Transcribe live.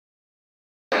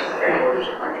Hey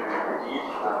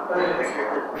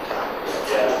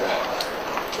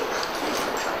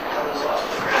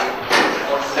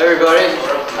everybody,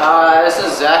 this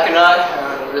is Zach and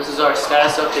I. This is our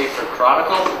status update for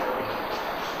Chronicle.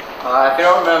 If you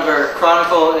don't remember,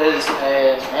 Chronicle is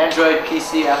an Android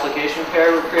PC application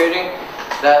pair we're creating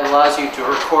that allows you to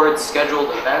record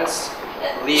scheduled events,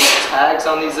 leave tags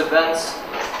on these events,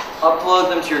 upload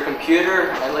them to your computer,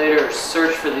 and later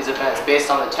search for these events based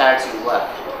on the tags you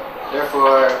left.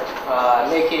 Therefore,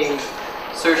 making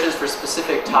searches for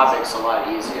specific topics a lot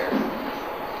easier.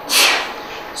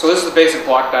 So this is the basic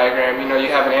block diagram. You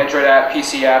have an Android app,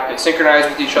 PC app, they synchronize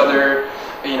with each other.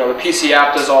 The PC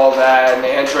app does all of that, and the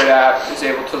Android app is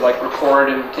able to record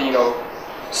and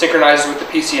synchronizes with the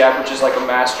PC app, which is like a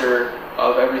master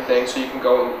of everything. So you can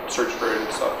go and search for it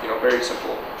and stuff. Very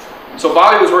simple. So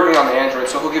Bobby was working on the Android,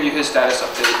 so he'll give you his status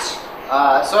updates.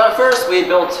 So at first we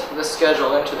built the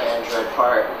schedule into the Android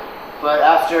part, but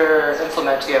after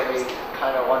implementing it, we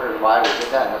kind of wondered why we did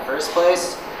that in the first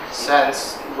place,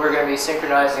 since we're going to be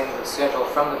synchronizing the schedule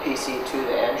from the PC to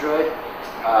the Android,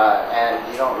 and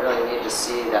you don't really need to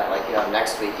see that,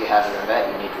 next week you have an event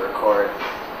you need to record,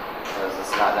 because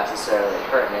it's not necessarily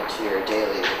pertinent to your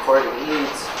daily recording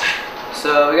needs.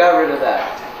 So we got rid of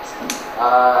that.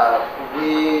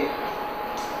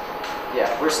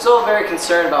 We're still very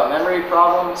concerned about memory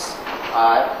problems.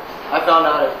 I found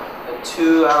out a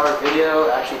 2-hour video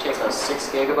actually takes about 6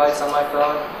 gigabytes on my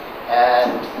phone.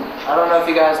 And I don't know if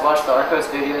you guys watched the RCOS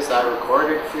videos that I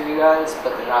recorded for you guys,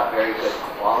 but they're not very good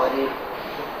quality.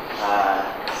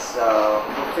 So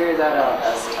we'll figure that out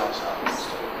as time comes.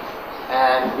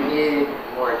 And we need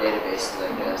more databases, I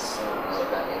guess. I don't know what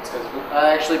that means. Because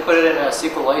I actually put it in a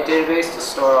SQLite database to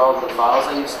store all of the files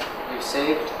that you've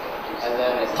saved. And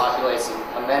then it populates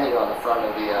a menu on the front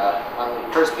of on the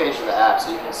first page of the app,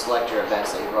 so you can select your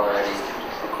events that you've already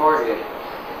recorded,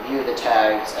 view the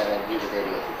tags, and then view the video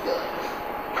if you feel like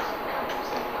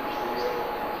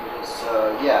it.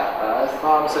 So yeah, as the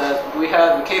problem says, we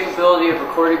have the capability of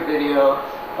recording video,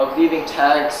 of leaving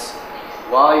tags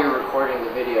while you're recording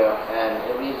the video, and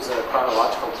it leaves a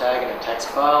chronological tag in a text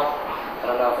file. I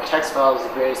don't know if a text file is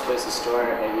the greatest place to store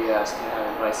it. Maybe you guys can have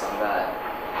advice on that.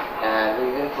 And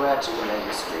we've implemented the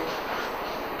menu screen.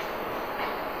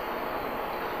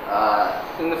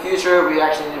 In the future, we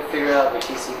actually need to figure out the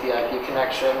TCP/IP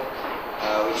connection.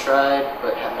 We tried,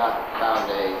 but have not found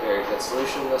a very good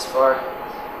solution thus far.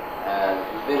 And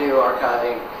video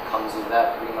archiving comes with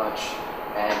that pretty much,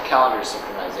 and calendar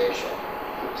synchronization.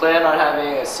 We plan on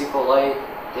having a SQLite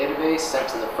database sent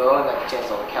to the phone that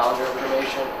contains all the calendar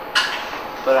information,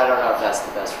 but I don't know if that's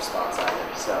the best response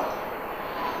either. So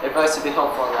advice would be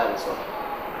helpful on that as well.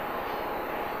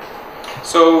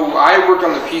 So I worked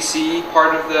on the PC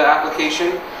part of the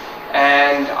application,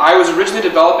 and I was originally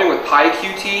developing with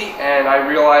PyQt, and I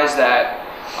realized that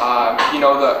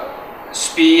the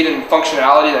speed and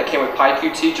functionality that came with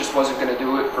PyQt just wasn't going to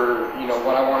do it for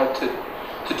what I wanted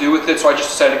to do with it, so I just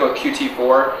decided to go with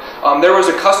Qt4. There was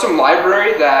a custom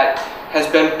library that has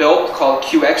been built called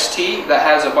QXT that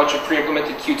has a bunch of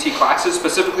pre-implemented Qt classes,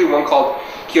 specifically one called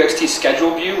QXT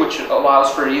Schedule View, which allows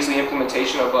for easy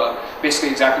implementation of basically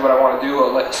exactly what I want to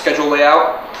do, a schedule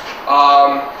layout.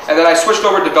 And then I switched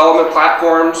over development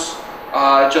platforms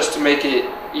just to make it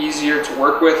easier to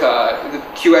work with. The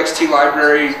QXT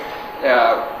library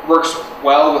works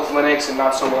well with Linux and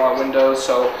not so well on Windows,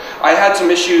 so I had some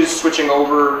issues switching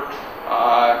over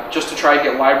just to try to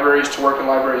get libraries to work and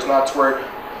libraries not to work.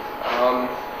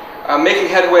 I'm making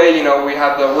headway. We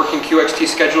have the working QXT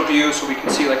schedule view, so we can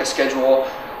see a schedule.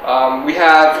 We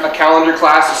have a calendar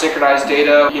class to synchronize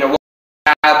data. We'll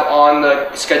have on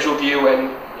the schedule view,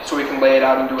 and so we can lay it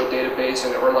out into a database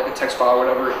or a text file or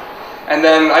whatever. And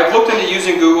then I've looked into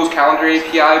using Google's calendar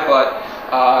API, but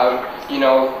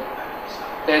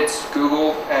it's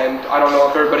Google, and I don't know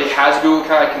if everybody has a Google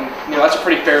account. That's a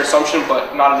pretty fair assumption,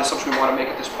 but not an assumption we want to make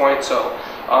at this point. So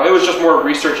it was just more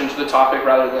research into the topic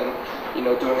rather than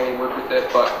doing any work with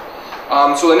it. But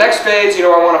so the next phase, I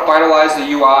want to finalize the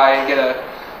UI and get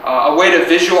a way to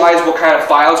visualize what kind of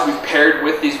files we've paired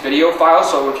with these video files.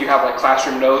 So if you have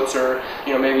classroom notes, or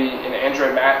maybe an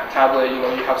Android tablet,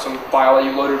 you have some file that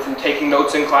you loaded from taking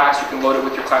notes in class, you can load it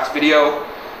with your class video.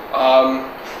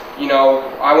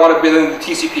 I want to build in the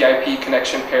TCP/IP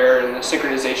connection pair, and the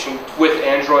synchronization with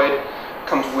Android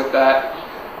comes with that.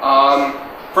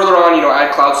 Further on,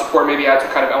 add cloud support, maybe add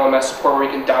some kind of LMS support where you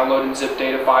can download and zip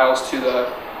data files to the,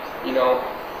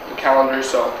 the calendar.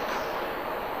 So,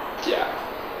 yeah.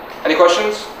 Any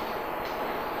questions?